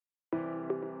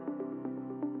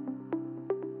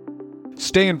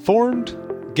Stay informed,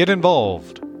 get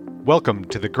involved. Welcome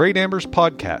to the Great Ambers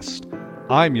Podcast.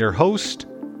 I'm your host,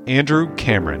 Andrew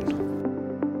Cameron.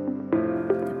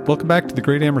 Welcome back to the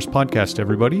Great Ambers Podcast,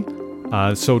 everybody.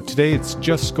 So today it's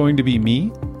just going to be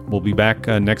me. We'll be back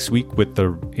next week with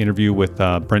the interview with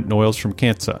Brent Noyles from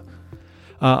CANSA.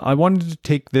 I wanted to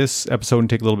take this episode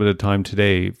and take a little bit of time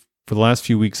today. For the last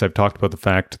few weeks, I've talked about the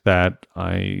fact that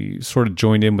I sort of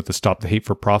joined in with the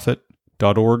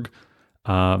StopTheHateForProfit.org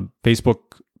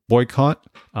Facebook boycott,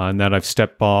 and that I've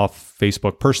stepped off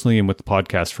Facebook personally and with the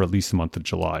podcast for at least the month of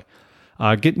July.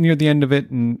 Getting near the end of it,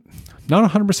 and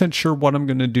not 100% sure what I'm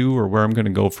going to do or where I'm going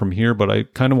to go from here, but I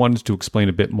kind of wanted to explain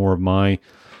a bit more of my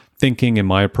thinking and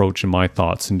my approach and my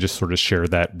thoughts and just sort of share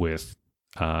that with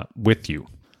you.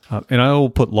 And I will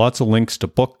put lots of links to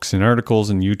books and articles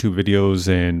and YouTube videos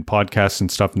and podcasts and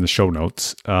stuff in the show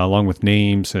notes, along with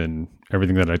names and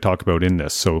everything that I talk about in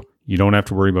this. So you don't have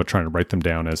to worry about trying to write them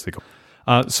down as they go.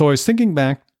 So I was thinking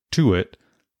back to it.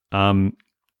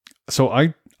 So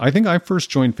I think I first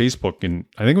joined Facebook in,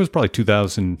 I think it was probably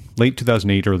late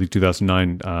 2008, early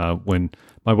 2009, when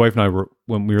my wife and I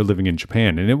when we were living in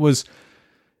Japan. And it was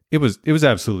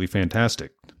absolutely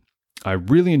fantastic. I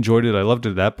really enjoyed it. I loved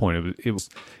it at that point. It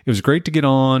was great to get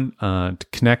on, to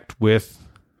connect with,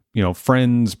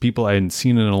 friends, people I hadn't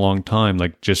seen in a long time,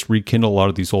 like just rekindle a lot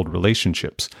of these old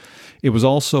relationships. It was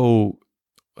also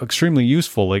extremely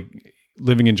useful. Like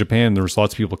living in Japan, there was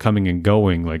lots of people coming and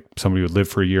going. Like somebody would live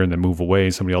for a year and then move away.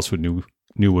 Somebody else would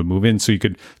move in. So you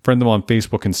could friend them on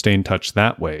Facebook and stay in touch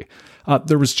that way.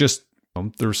 There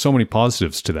were so many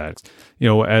positives to that.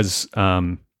 As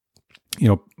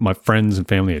my friends and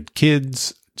family had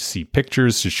kids, to see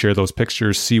pictures, to share those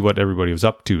pictures, see what everybody was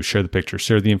up to, share the pictures,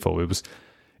 share the info.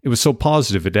 It was so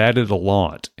positive. It added a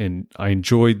lot, and I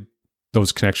enjoyed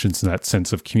those connections and that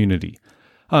sense of community.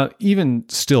 Even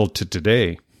still to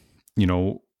today, in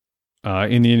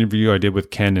the interview I did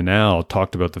with Ken and Al,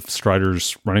 talked about the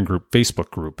Striders Running Group Facebook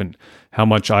group and how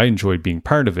much I enjoyed being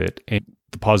part of it, and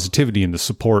the positivity and the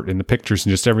support and the pictures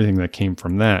and just everything that came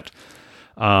from that.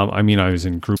 I was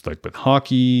in groups like with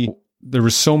hockey. There were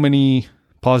so many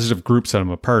positive groups that I'm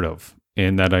a part of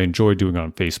and that I enjoy doing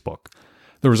on Facebook.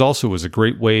 There was a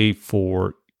great way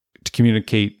to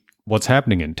communicate what's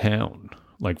happening in town,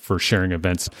 like for sharing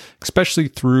events, especially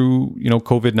through,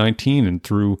 COVID-19 and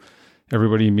through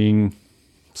everybody being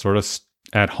sort of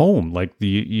at home. Like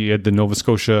you had the Nova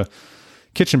Scotia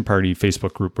Kitchen Party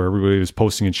Facebook group where everybody was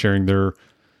posting and sharing their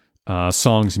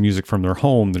songs and music from their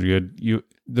home.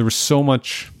 There was so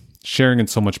much sharing and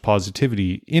so much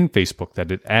positivity in Facebook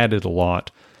that it added a lot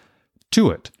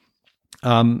to it.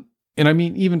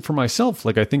 Even for myself,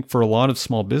 like I think for a lot of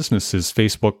small businesses,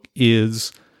 Facebook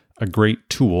is a great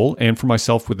tool. And for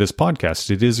myself with this podcast,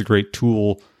 it is a great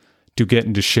tool to get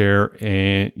and to share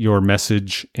your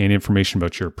message and information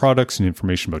about your products and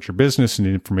information about your business and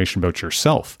information about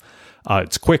yourself.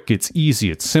 It's quick, it's easy,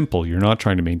 it's simple. You're not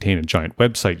trying to maintain a giant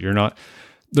website.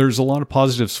 There's a lot of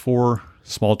positives for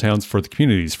small towns, for the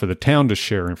communities, for the town to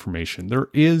share information. There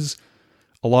is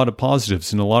a lot of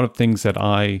positives and a lot of things that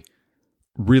I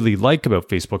really like about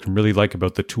Facebook and really like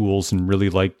about the tools and really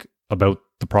like about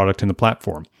the product and the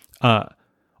platform.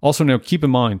 Also, now keep in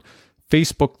mind,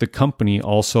 Facebook, the company,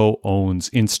 also owns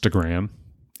Instagram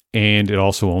and it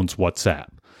also owns WhatsApp.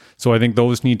 So I think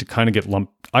those need to kind of get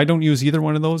lumped. I don't use either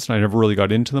one of those and I never really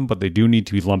got into them, but they do need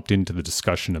to be lumped into the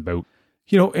discussion about,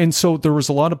 and so there was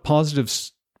a lot of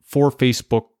positives for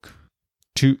Facebook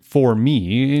for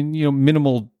me and,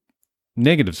 minimal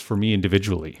negatives for me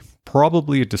individually.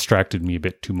 Probably it distracted me a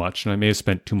bit too much and I may have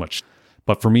spent too much,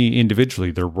 but for me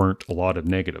individually, there weren't a lot of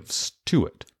negatives to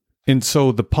it. And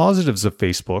so the positives of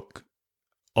Facebook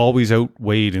always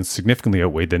outweighed and significantly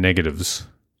outweighed the negatives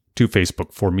to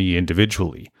Facebook for me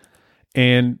individually.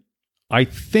 And I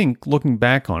think looking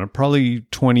back on it, probably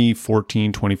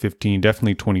 2014, 2015,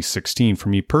 definitely 2016, for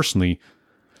me personally,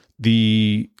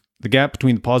 the gap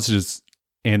between the positives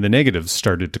and the negatives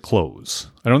started to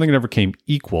close. I don't think it ever came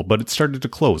equal, but it started to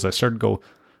close. I started to go,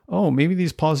 oh, maybe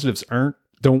these positives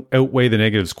don't outweigh the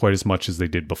negatives quite as much as they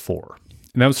did before.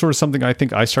 And that was sort of something I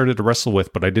think I started to wrestle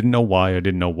with, but I didn't know why, I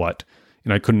didn't know what,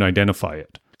 and I couldn't identify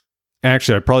it.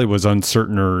 Actually, I probably was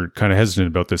uncertain or kind of hesitant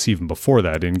about this even before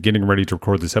that. And getting ready to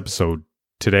record this episode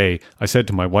today, I said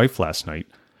to my wife last night,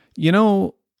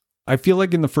 I feel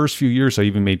like in the first few years I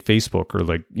even made Facebook, or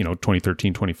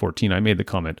 2013, 2014, I made the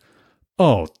comment,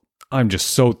 oh, I'm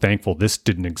just so thankful this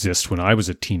didn't exist when I was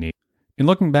a teenager. And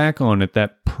looking back on it,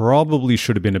 that probably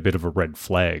should have been a bit of a red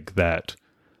flag, that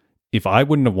if I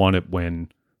wouldn't have won it when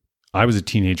I was a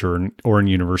teenager or in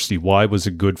university, why was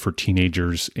it good for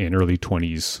teenagers and early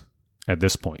 20s at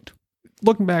this point?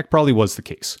 looking back, probably was the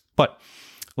case. But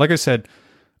like I said,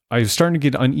 I was starting to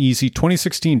get uneasy.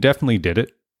 2016 definitely did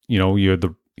it.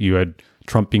 You had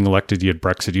Trump being elected, you had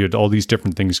Brexit, you had all these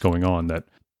different things going on that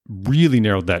really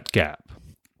narrowed that gap.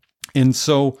 And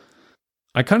so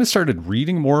I kind of started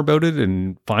reading more about it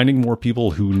and finding more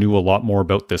people who knew a lot more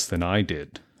about this than I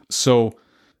did. So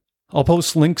I'll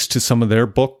post links to some of their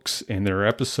books and their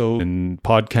episodes and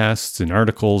podcasts and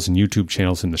articles and YouTube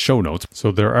channels in the show notes.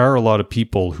 So there are a lot of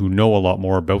people who know a lot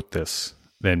more about this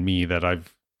than me that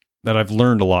I've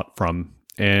learned a lot from.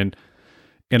 And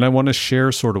I want to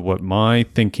share sort of what my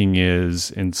thinking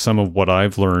is and some of what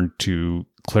I've learned to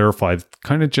clarify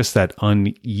kind of just that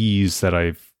unease that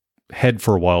I've had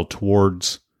for a while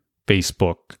towards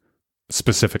Facebook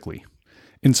specifically.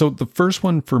 And so the first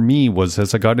one for me was,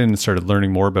 as I got in and started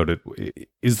learning more about it,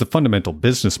 is the fundamental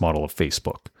business model of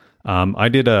Facebook. I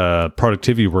did a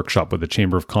productivity workshop with the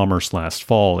Chamber of Commerce last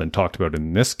fall and talked about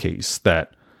in this case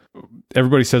that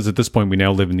everybody says at this point we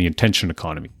now live in the attention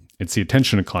economy. It's the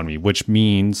attention economy, which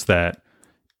means that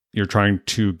you're trying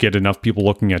to get enough people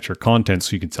looking at your content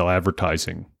so you can sell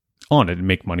advertising on it and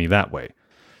make money that way.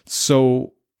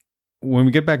 So when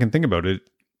we get back and think about it,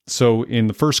 so in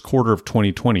the first quarter of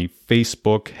 2020,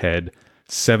 Facebook had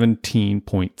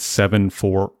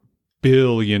 $17.74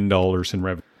 billion in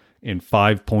revenue and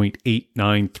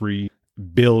 $5.893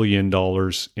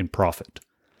 billion in profit.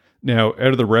 Now, out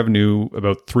of the revenue,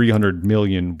 about $300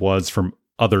 million was from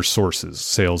other sources,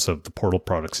 sales of the portal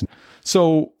products.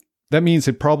 So that means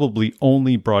it probably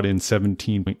only brought in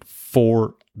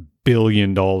 $17.4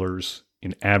 billion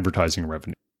in advertising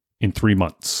revenue in 3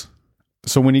 months.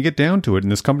 So when you get down to it,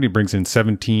 and this company brings in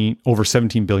over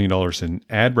 $17 billion in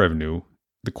ad revenue,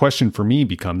 the question for me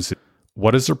becomes,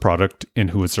 what is their product and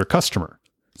who is their customer?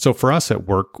 So for us at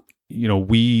work,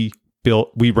 we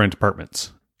rent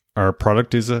apartments. Our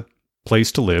product is a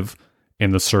place to live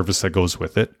and the service that goes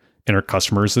with it. And our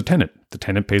customer is the tenant. The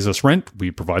tenant pays us rent. We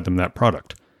provide them that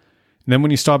product. And then when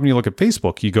you stop and you look at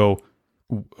Facebook, you go,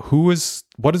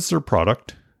 what is their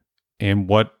product and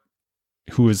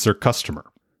who is their customer?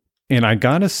 And I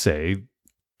gotta say,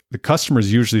 the customer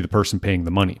is usually the person paying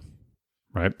the money,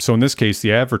 right? So in this case,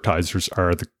 the advertisers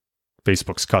are the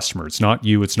Facebook's customer. It's not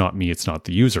you, it's not me, it's not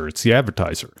the user, it's the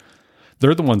advertiser.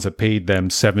 They're the ones that paid them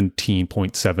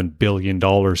 $17.7 billion in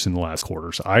the last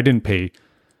quarter. So I didn't pay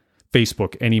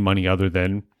Facebook any money other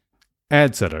than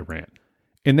ads that I ran.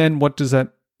 And then what does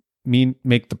that mean?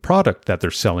 Make the product that they're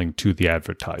selling to the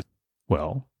advertiser?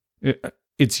 Well,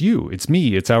 it's you, it's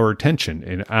me, it's our attention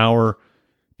and our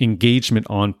engagement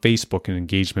on Facebook and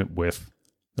engagement with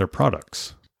their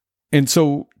products. And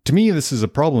so to me, this is a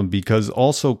problem because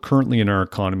also currently in our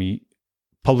economy,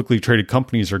 publicly traded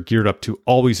companies are geared up to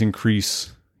always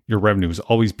increase your revenues,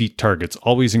 always beat targets,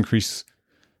 always increase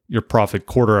your profit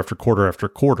quarter after quarter after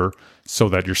quarter so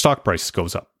that your stock price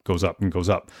goes up and goes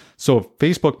up. So if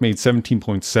Facebook made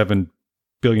 $17.7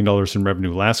 billion in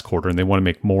revenue last quarter and they want to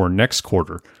make more next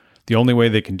quarter, the only way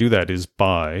they can do that is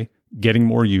by getting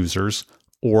more users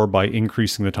or by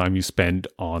increasing the time you spend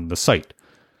on the site.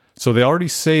 So they already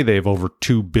say they have over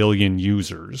 2 billion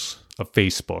users of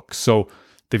Facebook. So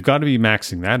they've got to be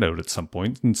maxing that out at some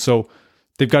point. And so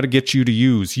they've got to get you to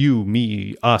use, you,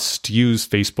 me, us, to use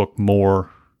Facebook more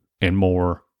and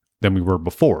more than we were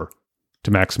before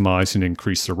to maximize and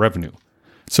increase their revenue.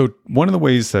 So one of the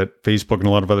ways that Facebook and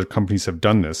a lot of other companies have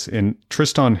done this, and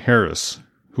Tristan Harris,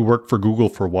 who worked for Google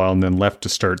for a while and then left to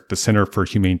start the Center for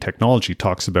Humane Technology,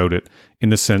 talks about it in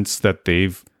the sense that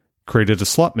they've created a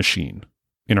slot machine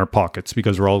in our pockets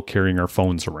because we're all carrying our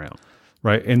phones around,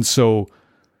 right? And so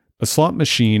a slot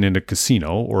machine in a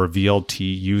casino or a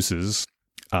VLT uses,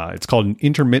 it's called an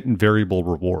intermittent variable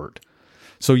reward.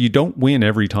 So you don't win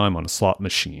every time on a slot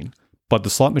machine, but the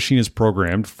slot machine is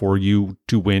programmed for you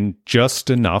to win just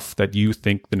enough that you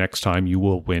think the next time you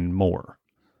will win more.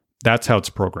 That's how it's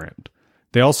programmed.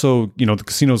 They also, the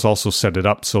casinos also set it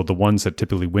up so the ones that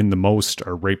typically win the most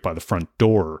are right by the front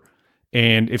door.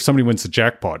 And if somebody wins the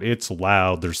jackpot, it's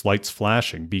loud, there's lights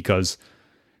flashing because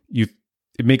it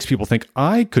makes people think,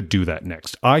 I could do that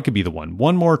next. I could be the one.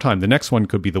 One more time, the next one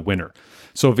could be the winner.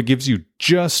 So if it gives you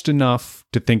just enough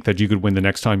to think that you could win the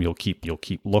next time, you'll keep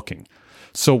looking.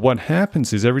 So what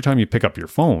happens is every time you pick up your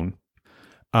phone,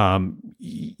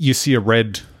 you see a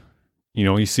red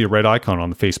icon on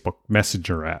the Facebook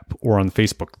Messenger app or on the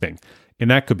Facebook thing.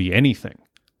 And that could be anything,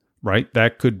 right?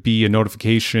 That could be a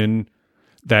notification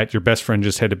that your best friend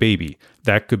just had a baby.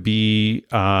 That could be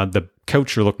the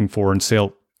couch you're looking for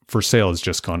sale has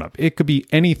just gone up. It could be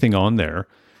anything on there.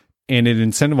 And it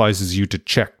incentivizes you to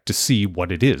check to see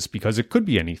what it is because it could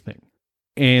be anything.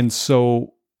 And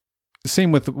so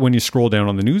Same with when you scroll down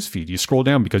on the news feed. You scroll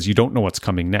down because you don't know what's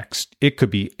coming next. It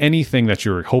could be anything that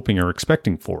you're hoping or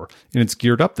expecting for, and it's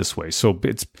geared up this way. So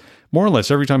it's more or less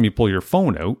every time you pull your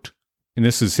phone out, and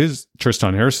this is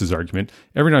Tristan Harris's argument,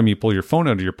 every time you pull your phone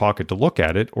out of your pocket to look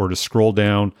at it or to scroll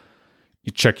down,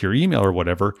 you check your email or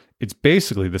whatever, it's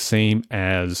basically the same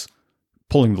as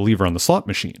pulling the lever on the slot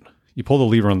machine. You pull the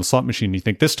lever on the slot machine, and you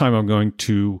think, this time I'm going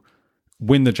to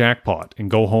win the jackpot and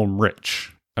go home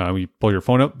rich. You pull your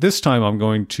phone out. This time I'm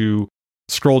going to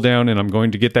scroll down and I'm going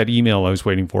to get that email I was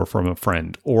waiting for from a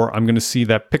friend, or I'm going to see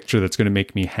that picture that's going to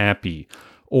make me happy,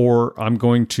 or I'm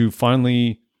going to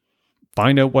finally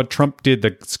find out what Trump did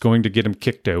that's going to get him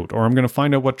kicked out, or I'm going to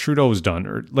find out what Trudeau's done,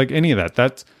 or like any of that.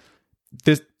 That's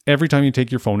this. Every time you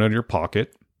take your phone out of your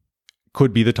pocket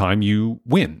could be the time you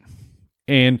win.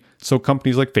 And so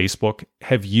companies like Facebook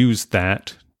have used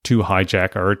that to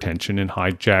hijack our attention and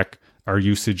hijack our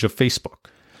usage of Facebook.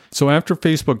 So after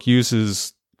Facebook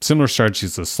uses similar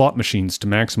strategies as slot machines to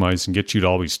maximize and get you to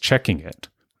always checking it,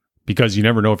 because you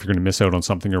never know if you're going to miss out on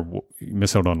something or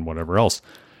miss out on whatever else,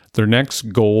 their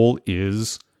next goal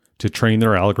is to train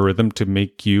their algorithm to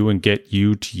make you and get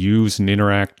you to use and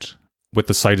interact with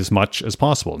the site as much as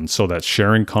possible. And so that's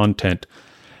sharing content,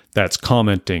 that's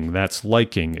commenting, that's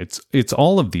liking. It's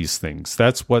all of these things.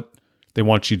 That's what they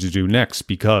want you to do next,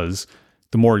 because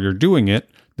the more you're doing it,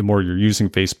 the more you're using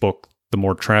Facebook, the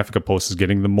more traffic a post is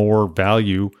getting, the more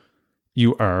value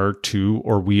you are to,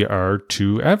 or we are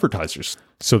to, advertisers.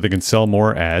 So they can sell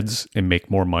more ads and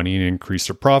make more money and increase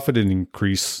their profit and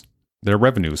increase their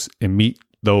revenues and meet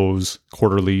those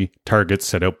quarterly targets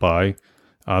set out by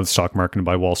the stock market and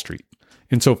by Wall Street.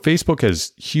 And so Facebook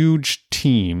has huge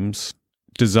teams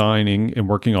designing and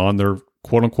working on their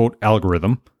quote unquote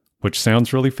algorithm, which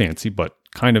sounds really fancy, but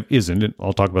kind of isn't. And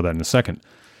I'll talk about that in a second,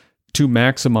 to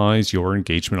maximize your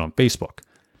engagement on Facebook.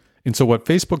 And so what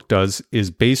Facebook does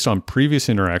is, based on previous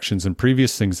interactions and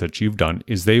previous things that you've done,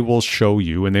 is they will show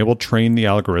you and they will train the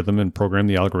algorithm and program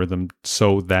the algorithm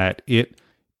so that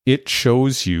it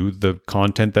shows you the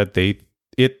content that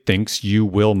it thinks you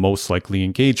will most likely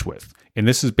engage with. And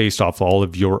this is based off all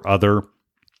of your other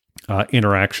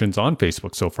interactions on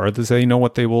Facebook so far, that they know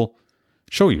what they will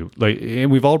show you.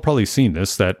 And we've all probably seen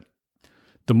this, that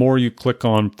the more you click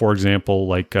on, for example,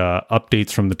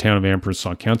 updates from the town of Amherst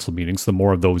on council meetings, the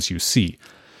more of those you see.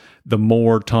 The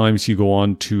more times you go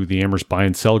on to the Amherst buy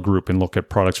and sell group and look at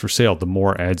products for sale, the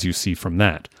more ads you see from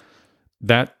that.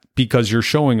 That because you're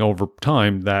showing over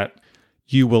time that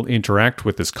you will interact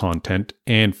with this content,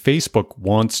 and Facebook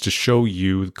wants to show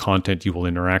you content you will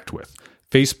interact with.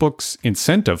 Facebook's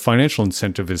financial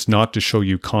incentive, is not to show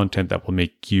you content that will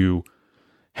make you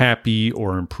happy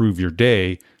or improve your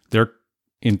day. Their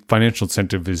financial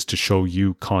incentive is to show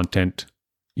you content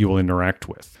you will interact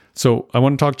with. So I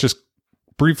want to talk just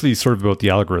briefly sort of about the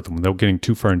algorithm without getting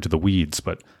too far into the weeds.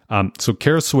 But so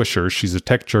Kara Swisher, she's a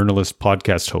tech journalist,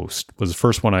 podcast host, was the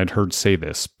first one I'd heard say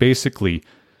this. Basically,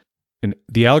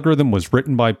 the algorithm was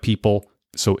written by people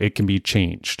so it can be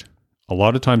changed. A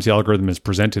lot of times the algorithm is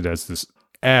presented as this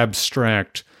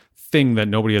abstract thing that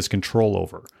nobody has control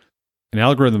over. An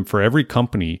algorithm for every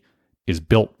company is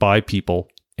built by people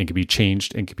and can be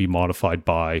changed and can be modified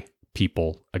by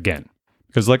people again.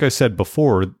 Because like I said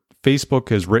before, Facebook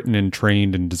has written and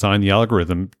trained and designed the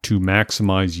algorithm to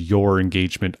maximize your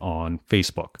engagement on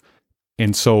Facebook.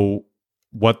 And so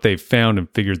what they've found and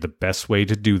figured the best way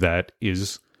to do that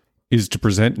is to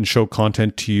present and show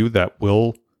content to you that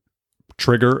will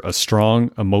trigger a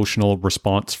strong emotional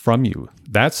response from you.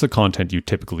 That's the content you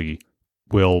typically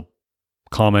will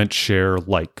comment, share,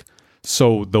 like.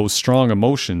 So those strong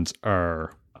emotions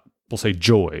are, we'll say,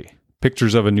 joy,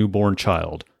 pictures of a newborn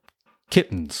child,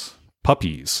 kittens,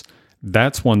 puppies.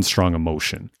 That's one strong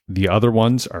emotion. The other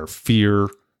ones are fear,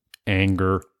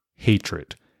 anger,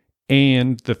 hatred.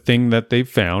 And the thing that they've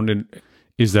found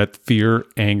is that fear,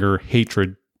 anger,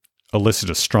 hatred elicit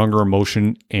a stronger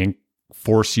emotion and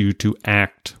force you to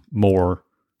act more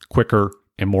quicker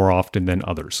and more often than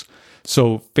others.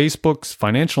 So Facebook's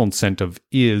financial incentive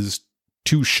is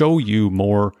to show you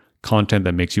more content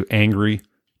that makes you angry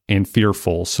and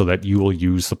fearful so that you will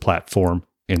use the platform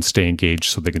and stay engaged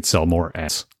so they can sell more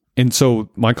ads. And so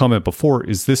my comment before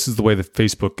is, this is the way the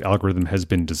Facebook algorithm has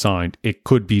been designed. It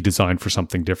could be designed for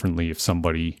something differently if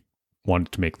somebody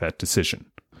wanted to make that decision.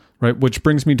 Right, which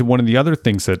brings me to one of the other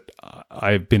things that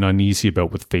I've been uneasy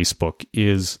about with Facebook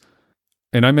is,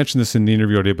 and I mentioned this in the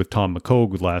interview I did with Tom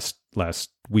McCogue last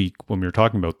week when we were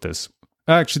talking about this.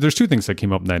 Actually, there's two things that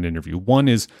came up in that interview. One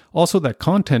is also that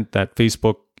content that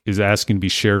Facebook is asking to be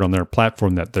shared on their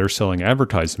platform that they're selling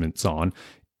advertisements on.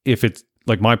 If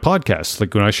like my podcast,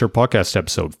 like when I share podcast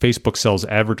episode, Facebook sells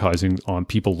advertising on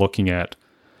people looking at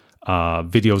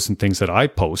videos and things that I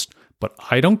post, but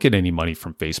I don't get any money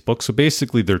from Facebook. So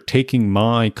basically they're taking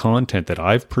my content that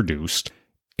I've produced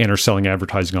and are selling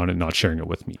advertising on it, not sharing it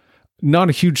with me. Not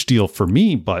a huge deal for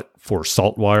me, but for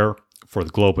Saltwire, for the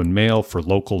Globe and Mail, for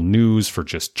local news, for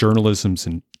just journalists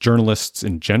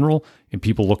in general, and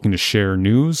people looking to share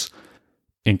news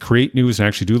and create news and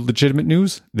actually do legitimate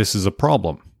news, this is a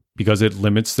problem because it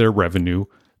limits their revenue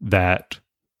that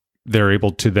they're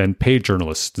able to then pay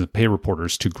journalists, to pay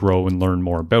reporters to grow and learn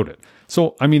more about it.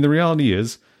 So, I mean, the reality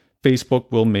is Facebook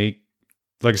will make,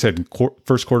 like I said, in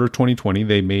first quarter of 2020,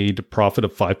 they made a profit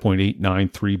of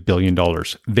 $5.893 billion.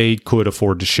 They could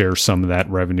afford to share some of that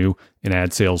revenue in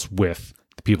ad sales with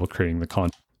the people creating the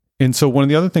content. And so one of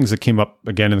the other things that came up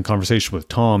again in the conversation with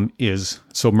Tom is,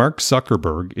 so Mark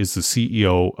Zuckerberg is the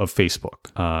CEO of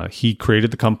Facebook. He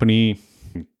created the company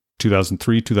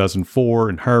 2003, 2004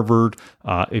 in Harvard.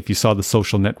 If you saw the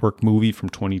Social Network movie from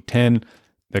 2010,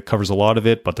 that covers a lot of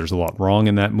it, but there's a lot wrong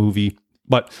in that movie.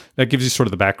 But that gives you sort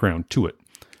of the background to it.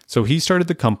 So he started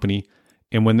the company,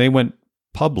 and when they went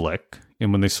public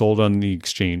and when they sold on the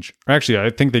exchange, or actually, I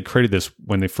think they created this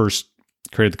when they first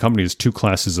created the company as two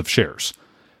classes of shares.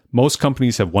 Most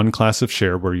companies have one class of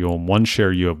share where you own one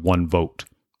share, you have one vote.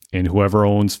 And whoever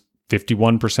owns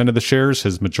 51% of the shares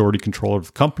has majority control of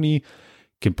the company,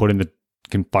 can fire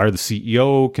the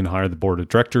CEO, can hire the board of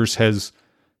directors, has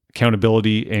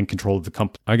accountability and control of the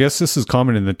company. I guess this is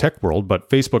common in the tech world, but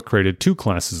Facebook created two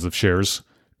classes of shares.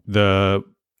 The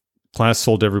class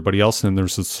sold to everybody else, and then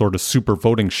there's a sort of super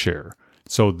voting share.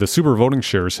 So the super voting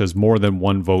shares has more than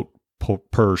one vote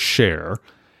per share.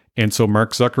 And so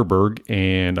Mark Zuckerberg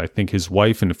and I think his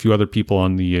wife and a few other people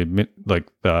on the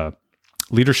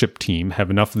leadership team have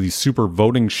enough of these super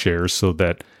voting shares so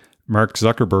that Mark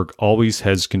Zuckerberg always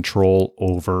has control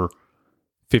over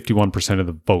 51% of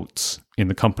the votes in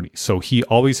the company. So he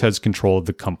always has control of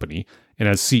the company. And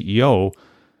as CEO,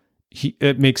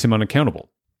 it makes him unaccountable.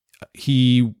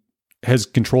 He has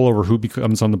control over who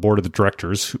becomes on the board of the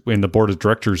directors, and the board of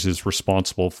directors is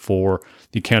responsible for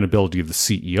the accountability of the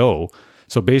CEO.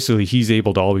 So basically, he's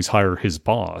able to always hire his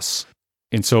boss.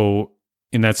 And so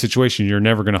in that situation, you're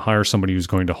never going to hire somebody who's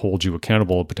going to hold you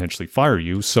accountable and potentially fire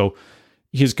you. So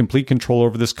he has complete control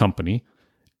over this company,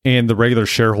 and the regular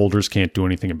shareholders can't do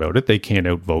anything about it. They can't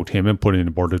outvote him and put in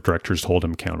a board of directors to hold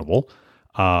him accountable.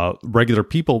 Regular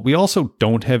people, we also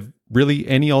don't have really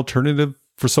any alternative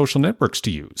for social networks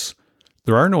to use.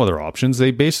 There are no other options.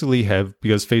 They basically have,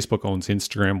 because Facebook owns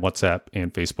Instagram, WhatsApp,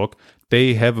 and Facebook,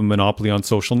 they have a monopoly on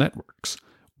social networks.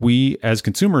 We, as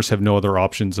consumers, have no other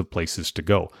options of places to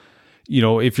go. You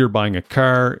know, if you're buying a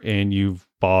car and you've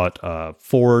bought a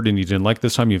Ford and you didn't like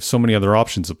this time, you have so many other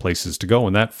options of places to go,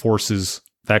 and that forces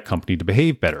that company to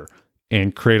behave better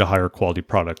and create a higher quality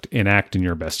product and act in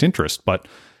your best interest. But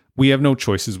we have no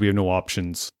choices. We have no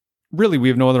options. Really, we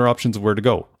have no other options of where to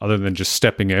go other than just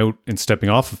stepping out and stepping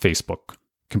off of Facebook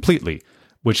completely,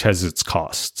 which has its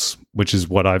costs, which is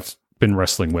what I've been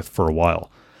wrestling with for a while.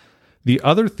 The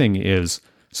other thing is,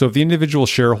 so if the individual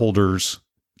shareholders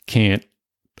can't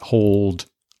hold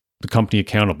the company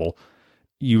accountable,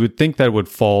 you would think that would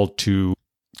fall to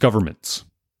governments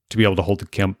to be able to hold the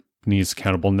companies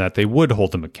accountable, and that they would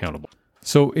hold them accountable.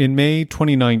 So in May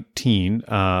 2019,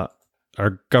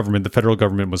 our government, the federal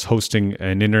government, was hosting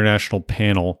an international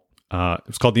panel. It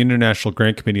was called the International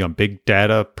Grant Committee on Big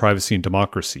Data, Privacy, and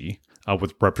Democracy,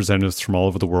 with representatives from all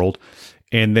over the world.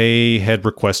 And they had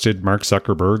requested Mark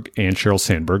Zuckerberg and Sheryl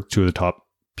Sandberg, two of the top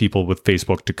people with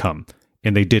Facebook, to come.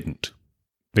 And they didn't.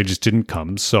 They just didn't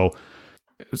come. So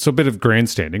it's a bit of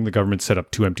grandstanding. The government set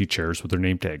up two empty chairs with their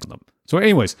name tags on them. So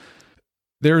anyways,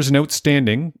 there's an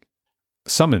outstanding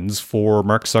summons for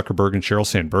Mark Zuckerberg and Sheryl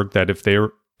Sandberg that if they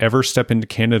ever step into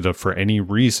Canada for any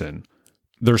reason,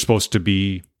 they're supposed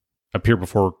to appear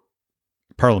before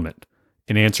Parliament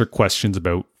and answer questions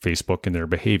about Facebook and their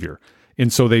behavior.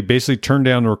 And so they basically turned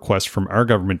down a request from our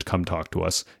government to come talk to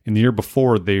us. And the year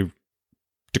before, they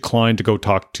declined to go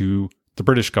talk to the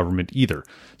British government either.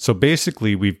 So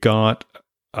basically, we've got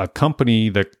a company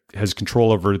that has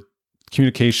control over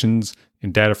communications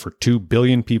and data for 2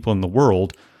 billion people in the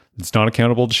world. It's not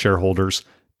accountable to shareholders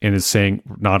and is saying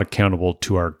not accountable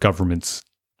to our governments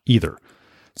either.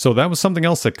 So that was something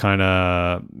else that kind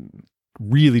of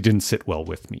really didn't sit well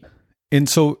with me. And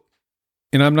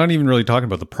I'm not even really talking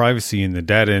about the privacy and the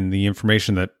data and the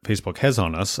information that Facebook has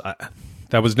on us.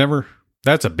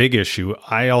 That's a big issue.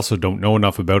 I also don't know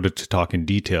enough about it to talk in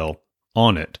detail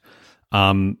on it.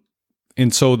 And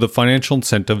so the financial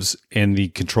incentives and the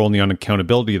control and the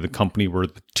unaccountability of the company were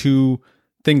the two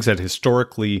things that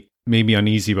historically made me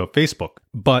uneasy about Facebook.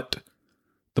 But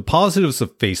the positives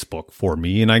of Facebook for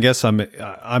me, and I guess I'm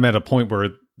at a point where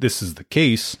this is the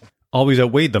case, always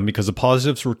outweighed them because the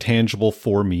positives were tangible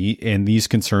for me and these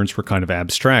concerns were kind of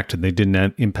abstract and they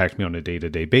didn't impact me on a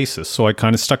day-to-day basis. So I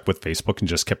kind of stuck with Facebook and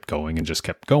just kept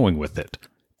going with it.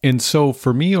 And so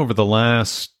for me over the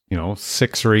last,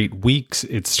 6 or 8 weeks,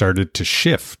 it started to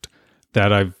shift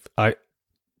that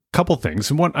couple things.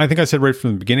 And one, I think I said right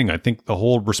from the beginning, I think the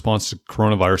whole response to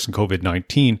coronavirus and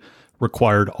COVID-19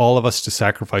 required all of us to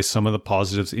sacrifice some of the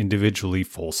positives individually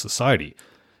for society.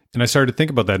 And I started to think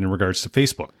about that in regards to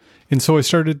Facebook. And so I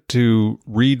started to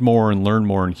read more and learn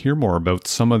more and hear more about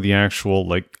some of the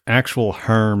actual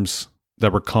harms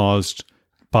that were caused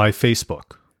by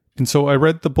Facebook. And so I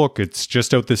read the book, it's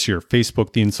just out this year,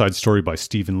 Facebook, The Inside Story by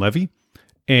Stephen Levy.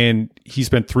 And he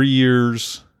spent 3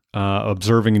 years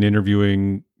observing and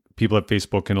interviewing people at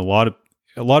Facebook and a lot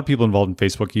of people involved in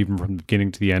Facebook, even from the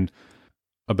beginning to the end,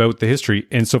 about the history.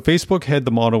 And so Facebook had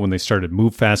the motto when they started,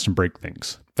 move fast and break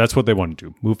things. That's what they wanted to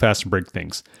do, move fast and break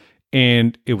things.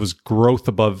 And it was growth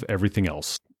above everything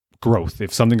else. Growth.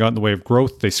 If something got in the way of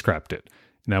growth, they scrapped it.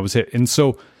 And that was it. And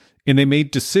they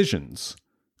made decisions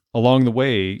along the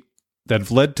way that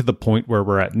have led to the point where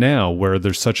we're at now, where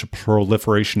there's such a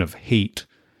proliferation of hate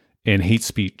and hate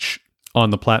speech on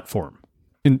the platform.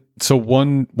 And so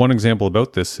one example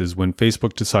about this is when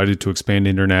Facebook decided to expand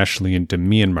internationally into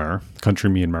Myanmar, country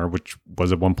Myanmar, which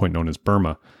was at one point known as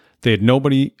Burma. They had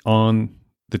nobody on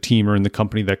the team or in the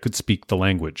company that could speak the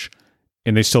language,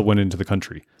 and they still went into the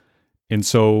country. And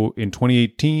so in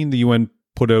 2018, the UN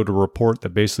put out a report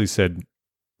that basically said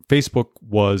Facebook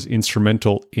was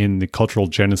instrumental in the cultural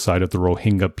genocide of the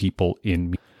Rohingya people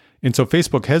in Myanmar. And so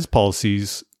Facebook has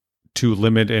policies to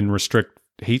limit and restrict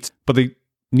hate, but they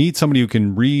need somebody who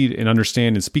can read and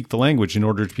understand and speak the language in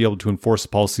order to be able to enforce the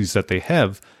policies that they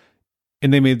have.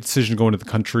 And they made the decision to go into the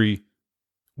country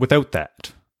without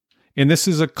that. And this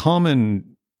is a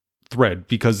common thread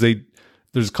because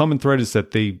there's a common thread is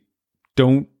that they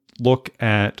don't look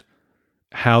at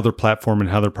how their platform and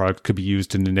how their product could be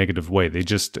used in a negative way. They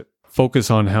just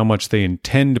focus on how much they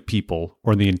intend people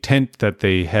or the intent that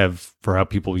they have for how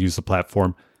people use the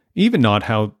platform, even not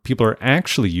how people are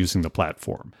actually using the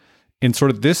platform. And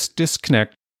sort of this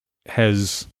disconnect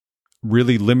has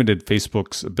really limited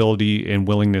Facebook's ability and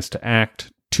willingness to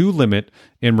act to limit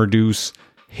and reduce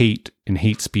hate and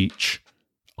hate speech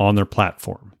on their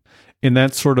platform. And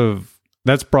that's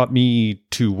brought me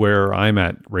to where I'm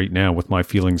at right now with my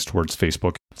feelings towards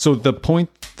Facebook. So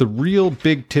the real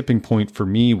big tipping point for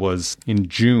me was in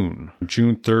June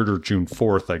 3rd or June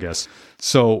 4th, I guess.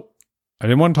 So I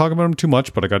didn't want to talk about him too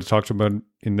much, but I got to talk about him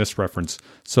in this reference.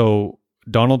 So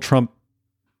Donald Trump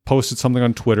posted something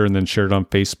on Twitter and then shared it on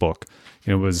Facebook.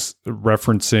 And it was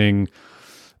referencing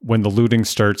when the looting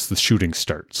starts, the shooting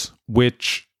starts,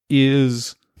 which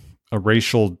is a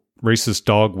racist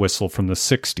dog whistle from the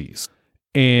 60s.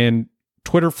 And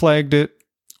Twitter flagged it.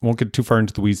 Won't get too far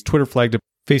into the weeds. Twitter flagged it.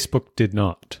 Facebook did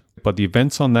not. But the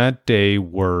events on that day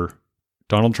were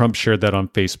Donald Trump shared that on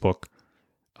Facebook.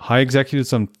 High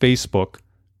executives on Facebook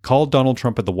called Donald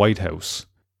Trump at the White House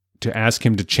to ask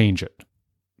him to change it.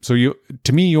 So you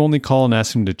only call and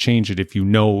ask him to change it if you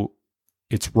know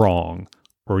it's wrong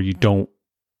or you don't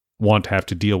want to have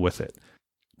to deal with it.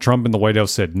 Trump in the White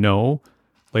House said no.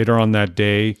 Later on that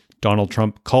day, Donald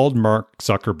Trump called Mark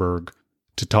Zuckerberg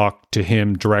to talk to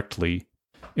him directly.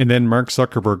 And then Mark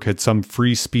Zuckerberg had some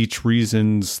free speech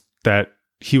reasons that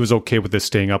he was okay with this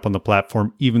staying up on the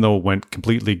platform, even though it went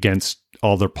completely against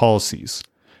all their policies.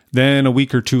 Then a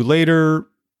week or two later,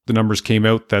 the numbers came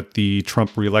out that the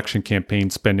Trump re-election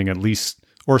campaign spending about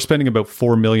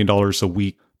 $4 million a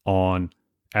week on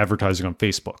advertising on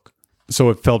Facebook. So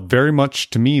it felt very much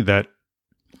to me that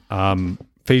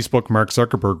Facebook, Mark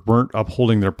Zuckerberg weren't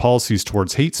upholding their policies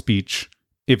towards hate speech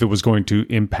if it was going to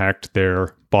impact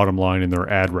their bottom line and their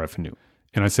ad revenue.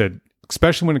 And I said,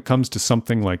 especially when it comes to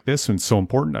something like this and so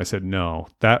important, I said, no,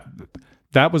 that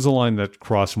was a line that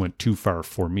crossed and went too far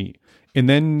for me. And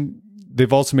then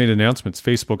they've also made announcements.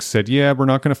 Facebook said, yeah, we're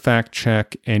not going to fact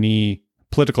check any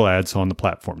political ads on the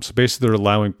platform. So basically they're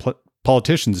allowing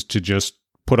politicians to just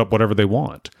put up whatever they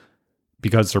want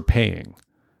because they're paying,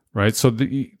 right? So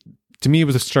to me, it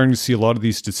was starting to see a lot of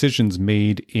these decisions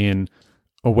made in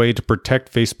a way to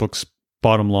protect Facebook's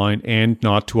bottom line and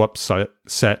not to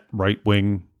upset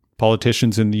right-wing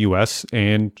politicians in the US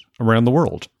and around the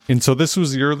world. And so this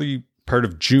was the early part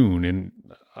of June, and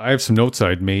I have some notes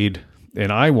I'd made,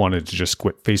 and I wanted to just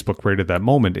quit Facebook right at that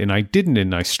moment, and I didn't,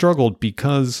 and I struggled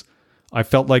because I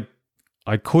felt like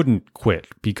I couldn't quit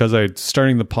because I had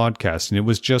starting the podcast and it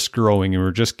was just growing and we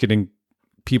were just getting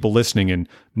people listening, and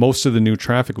most of the new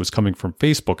traffic was coming from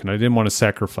Facebook, and I didn't want to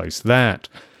sacrifice that.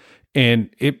 And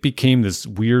it became this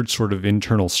weird sort of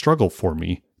internal struggle for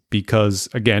me because,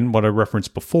 again, what I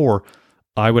referenced before,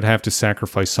 I would have to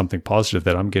sacrifice something positive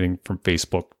that I'm getting from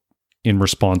Facebook in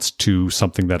response to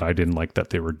something that I didn't like that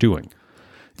they were doing.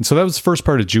 And so that was the first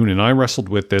part of June, and I wrestled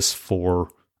with this for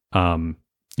 3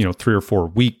 or 4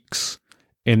 weeks.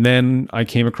 And then I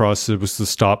came across, it was the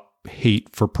Stop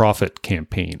Hate for Profit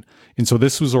campaign. And so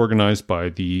this was organized by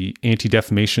the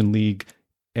Anti-Defamation League,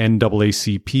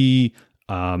 NAACP,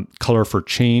 Color for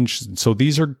Change. So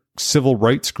these are civil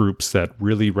rights groups that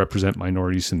really represent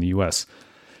minorities in the US.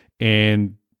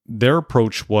 And their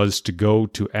approach was to go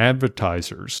to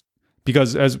advertisers,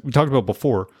 because as we talked about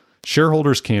before,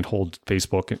 shareholders can't hold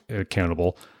Facebook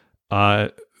accountable.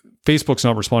 Facebook's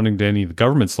not responding to any of the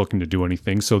governments looking to do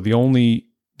anything. So the only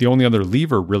other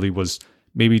lever really was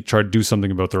maybe try to do something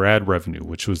about their ad revenue,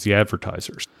 which was the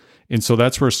advertisers. And so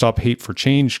that's where Stop Hate for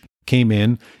Change came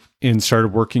in and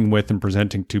started working with and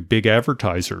presenting to big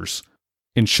advertisers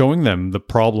and showing them the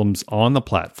problems on the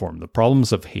platform, the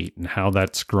problems of hate and how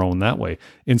that's grown that way.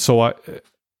 And so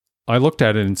I looked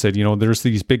at it and said, there's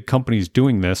these big companies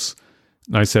doing this.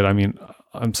 And I said,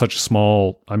 I'm such a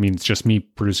small, it's just me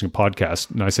producing a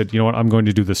podcast. And I said, you know what, I'm going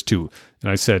to do this too.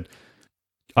 And I said,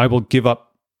 I will give up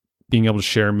being able to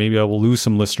share. Maybe I will lose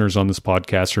some listeners on this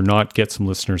podcast or not get some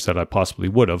listeners that I possibly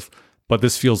would have, but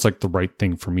this feels like the right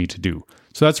thing for me to do.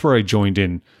 So that's where I joined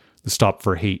in the Stop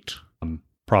for Hate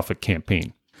Profit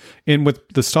campaign. And with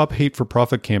the Stop Hate for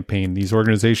Profit campaign, these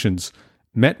organizations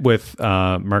met with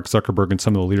Mark Zuckerberg and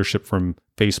some of the leadership from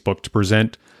Facebook to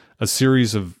present a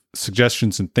series of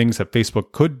suggestions and things that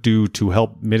Facebook could do to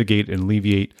help mitigate and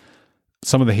alleviate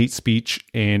some of the hate speech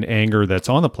and anger that's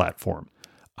on the platform.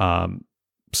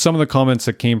 Some of the comments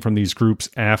that came from these groups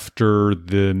after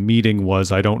the meeting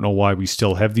was, I don't know why we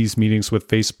still have these meetings with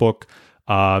Facebook.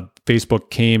 Facebook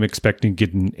came expecting to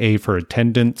get an A for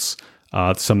attendance.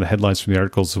 Some of the headlines from the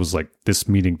articles was like, this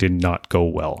meeting did not go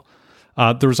well.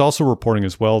 There was also reporting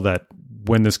as well that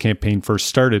when this campaign first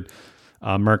started,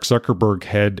 Mark Zuckerberg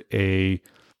had a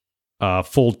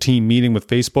full team meeting with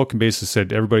Facebook and basically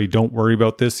said, everybody don't worry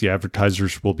about this. The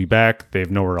advertisers will be back. They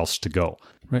have nowhere else to go.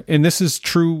 Right? And this is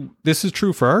true. This is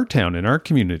true for our town and our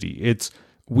community.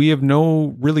 We have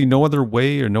no other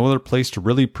way or no other place to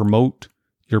really promote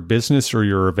your business or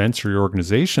your events or your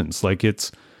organizations.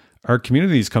 Our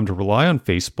communities come to rely on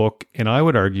Facebook. And I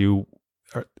would argue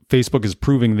Facebook is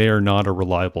proving they are not a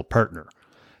reliable partner,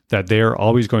 that they are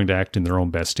always going to act in their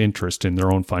own best interest, in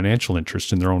their own financial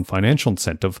interest, in their own financial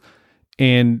incentive.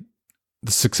 And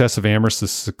the success of Amherst, the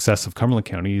success of Cumberland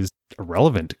County is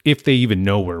irrelevant if they even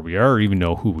know where we are or even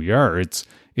know who we are. It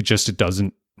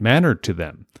doesn't matter to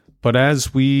them. But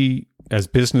as we, as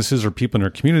businesses or people in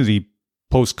our community,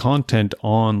 post content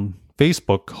on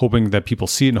Facebook, hoping that people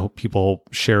see it and hope people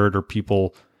share it or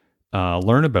people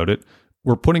learn about it,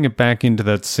 we're putting it back into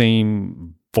that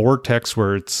same vortex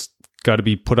where it's got to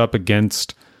be put up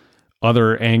against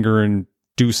other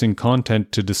anger-inducing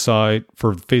content to decide,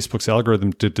 for Facebook's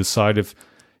algorithm to decide if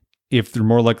they're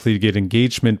more likely to get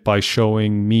engagement by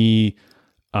showing me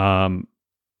an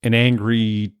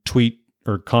angry tweet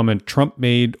or comment Trump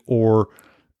made, or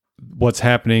what's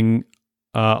happening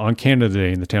on Canada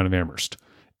Day in the town of Amherst.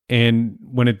 And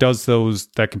when it does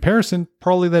that comparison,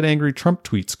 probably that angry Trump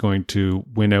tweet's going to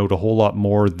win out a whole lot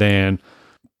more than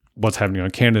what's happening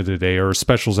on Canada Day or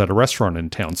specials at a restaurant in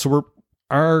town. So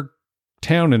our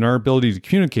town and our ability to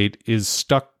communicate is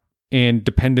stuck and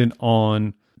dependent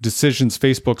on decisions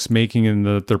Facebook's making and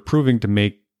that they're proving to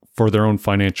make for their own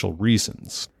financial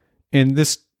reasons. And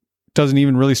this doesn't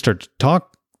even really start to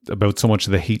talk about so much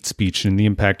of the hate speech and the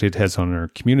impact it has on our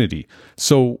community.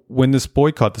 So when this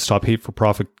boycott, the Stop Hate for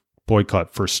Profit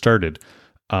boycott, first started,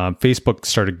 Facebook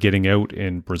started getting out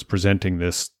and was presenting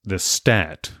this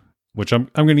stat, which I'm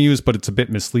going to use, but it's a bit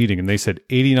misleading. And they said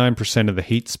 89% of the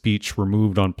hate speech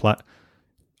removed on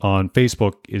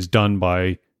Facebook is done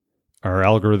by our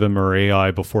algorithm or AI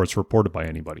before it's reported by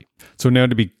anybody. So now,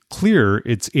 to be clear,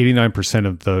 it's 89%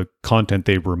 of the content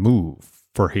they remove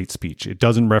for hate speech. It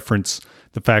doesn't reference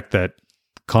the fact that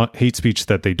hate speech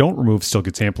that they don't remove still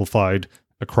gets amplified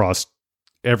across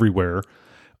everywhere.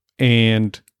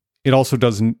 And it also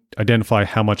doesn't identify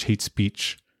how much hate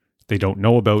speech they don't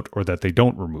know about or that they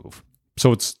don't remove.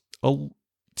 So it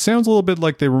sounds a little bit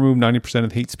like they remove 90% of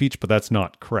the hate speech, but that's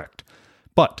not correct.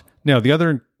 But now the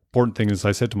other important thing is,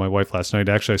 I said to my wife last night,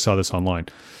 actually I saw this online.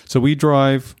 So we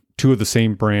drive two of the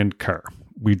same brand car.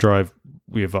 We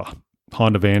have a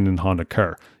Honda van and Honda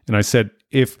car. And I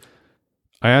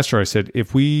asked her,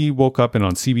 if we woke up and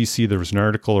on CBC there was an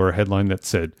article or a headline that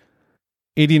said,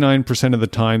 89% of the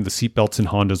time, the seatbelts in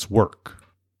Hondas work.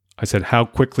 I said, how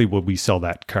quickly will we sell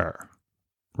that car?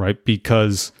 Right?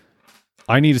 Because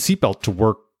I need a seatbelt to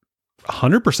work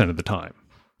 100% of the time.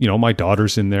 My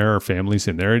daughter's in there, our family's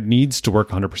in there. It needs to work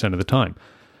 100% of the time.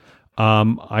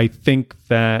 I think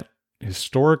that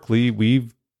historically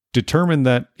we've determined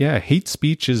that, hate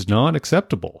speech is not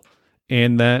acceptable,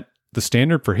 and that the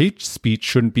standard for hate speech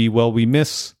shouldn't be, we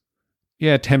miss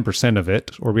 10% of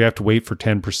it, or we have to wait for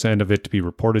 10% of it to be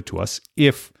reported to us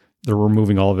if they're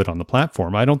removing all of it on the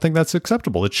platform. I don't think that's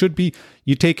acceptable. It should be,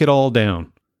 you take it all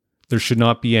down. There should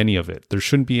not be any of it. There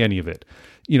shouldn't be any of it.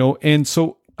 And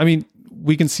so,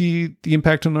 we can see the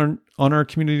impact on our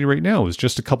community right now. It was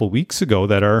just a couple of weeks ago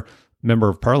that our member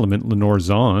of parliament, Lenore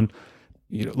Zahn,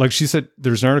 like she said,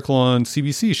 there's an article on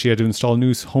CBC. She had to install a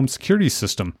new home security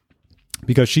system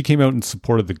because she came out in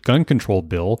support of the gun control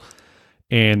bill.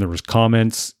 And there was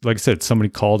comments, like I said, somebody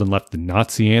called and left the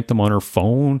Nazi anthem on her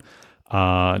phone.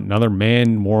 Another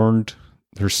man warned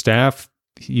her staff.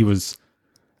 He was,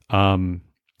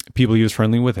 people he was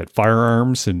friendly with had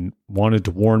firearms and wanted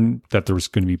to warn that there was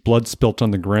going to be blood spilt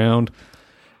on the ground.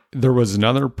 There was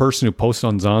another person who posted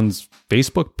on Zahn's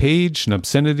Facebook page an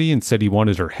obscenity and said he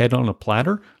wanted her head on a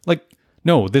platter. Like,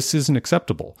 no, this isn't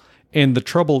acceptable. And the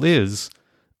trouble is,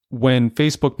 when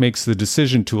Facebook makes the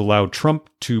decision to allow Trump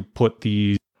to put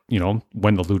the,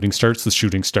 when the looting starts, the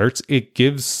shooting starts,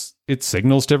 it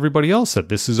signals to everybody else that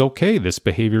this is okay, this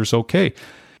behavior is okay.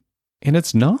 And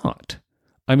it's not.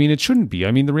 It shouldn't be.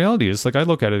 The reality is, I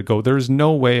look at it and go, there's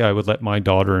no way I would let my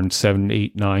daughter in 7,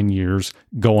 8, 9 years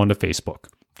go onto Facebook.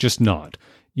 Just not.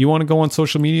 You want to go on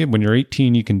social media? When you're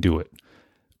 18, you can do it.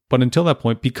 But until that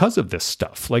point, because of this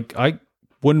stuff, I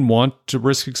wouldn't want to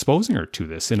risk exposing her to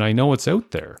this. And I know it's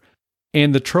out there.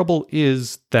 And the trouble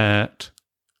is that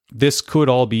this could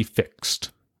all be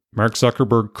fixed. Mark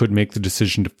Zuckerberg could make the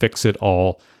decision to fix it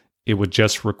all. It would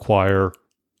just require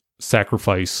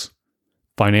sacrifice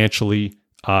financially.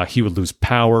 He would lose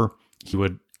power. He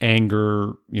would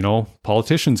anger,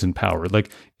 politicians in power.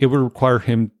 It would require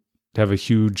him to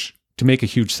make a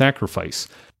huge sacrifice.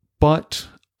 But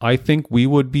I think we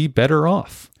would be better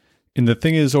off. And the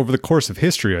thing is, over the course of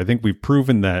history, I think we've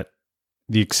proven that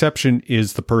the exception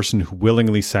is the person who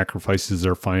willingly sacrifices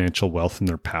their financial wealth and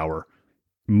their power.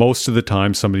 Most of the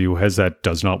time, somebody who has that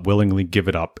does not willingly give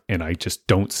it up, and I just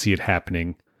don't see it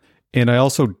happening. And I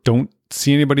also don't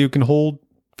see anybody who can hold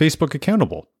Facebook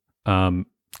accountable.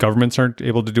 Governments aren't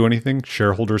able to do anything.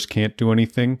 Shareholders can't do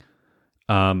anything.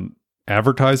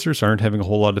 Advertisers aren't having a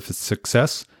whole lot of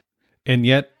success. And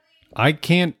yet, I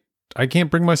can't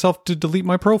bring myself to delete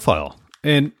my profile.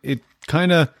 And it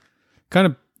kind of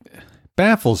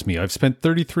baffles me. I've spent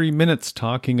 33 minutes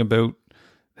talking about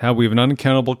how we have an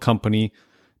unaccountable company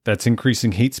that's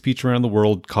increasing hate speech around the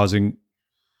world, causing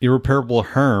irreparable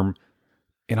harm,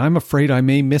 and I'm afraid I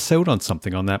may miss out on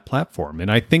something on that platform.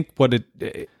 And I think what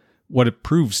it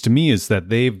proves to me is that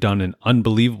they've done an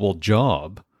unbelievable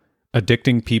job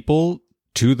addicting people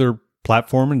to their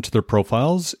platform and to their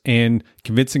profiles and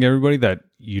convincing everybody that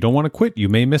you don't want to quit. You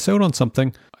may miss out on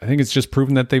something. I think it's just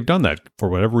proven that they've done that. For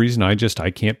whatever reason, I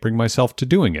can't bring myself to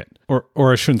doing it.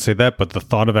 Or I shouldn't say that, but the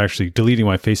thought of actually deleting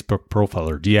my Facebook profile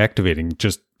or deactivating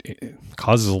just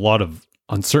causes a lot of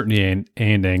uncertainty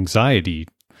and anxiety,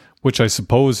 which I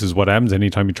suppose is what happens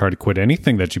anytime you try to quit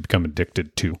anything that you become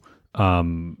addicted to.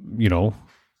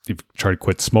 If you try to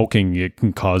quit smoking, it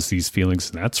can cause these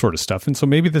feelings and that sort of stuff. And so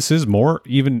maybe this is more,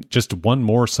 even just one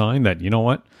more sign that, you know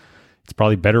what, it's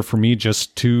probably better for me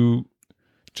just to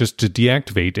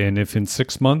deactivate. And if in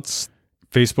 6 months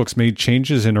Facebook's made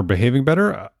changes and are behaving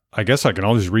better, I guess I can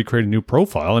always recreate a new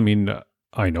profile.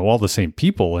 I know all the same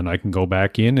people and I can go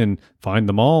back in and find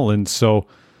them all. And so,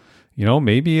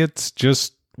 maybe it's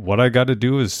just what I got to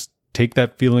do is take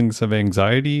that feelings of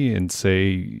anxiety and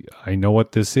say, I know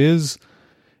what this is,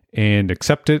 and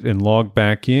accept it and log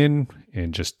back in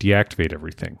and just deactivate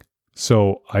everything.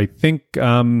 So I think,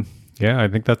 I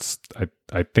think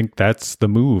that's the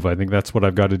move. I think that's what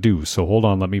I've got to do. So hold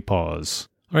on, let me pause.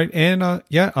 All right. And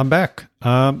I'm back.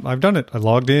 I've done it. I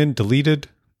logged in, deleted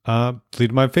my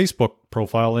Facebook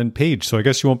profile and page. So I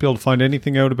guess you won't be able to find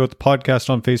anything out about the podcast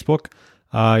on Facebook.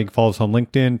 You can follow us on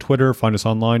LinkedIn, Twitter, find us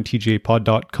online,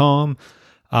 tjapod.com.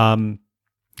 I'm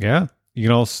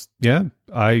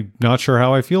not sure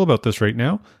how I feel about this right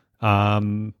now.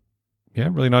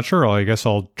 Really not sure. I guess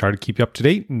I'll try to keep you up to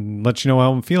date and let you know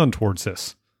how I'm feeling towards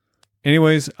this.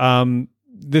 Anyways,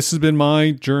 this has been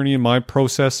my journey and my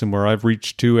process and where I've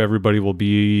reached to. Everybody will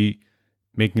be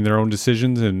making their own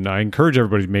decisions, and I encourage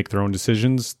everybody to make their own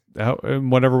decisions,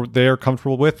 whatever they are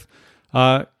comfortable with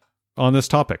on this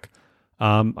topic.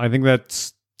 I think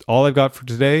that's all I've got for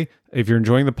today. If you're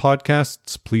enjoying the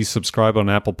podcasts, please subscribe on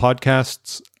Apple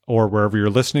Podcasts or wherever you're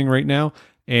listening right now.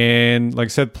 And like I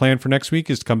said, plan for next week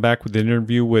is to come back with an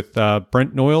interview with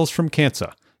Brent Noyles from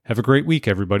CANSA. Have a great week,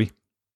 everybody.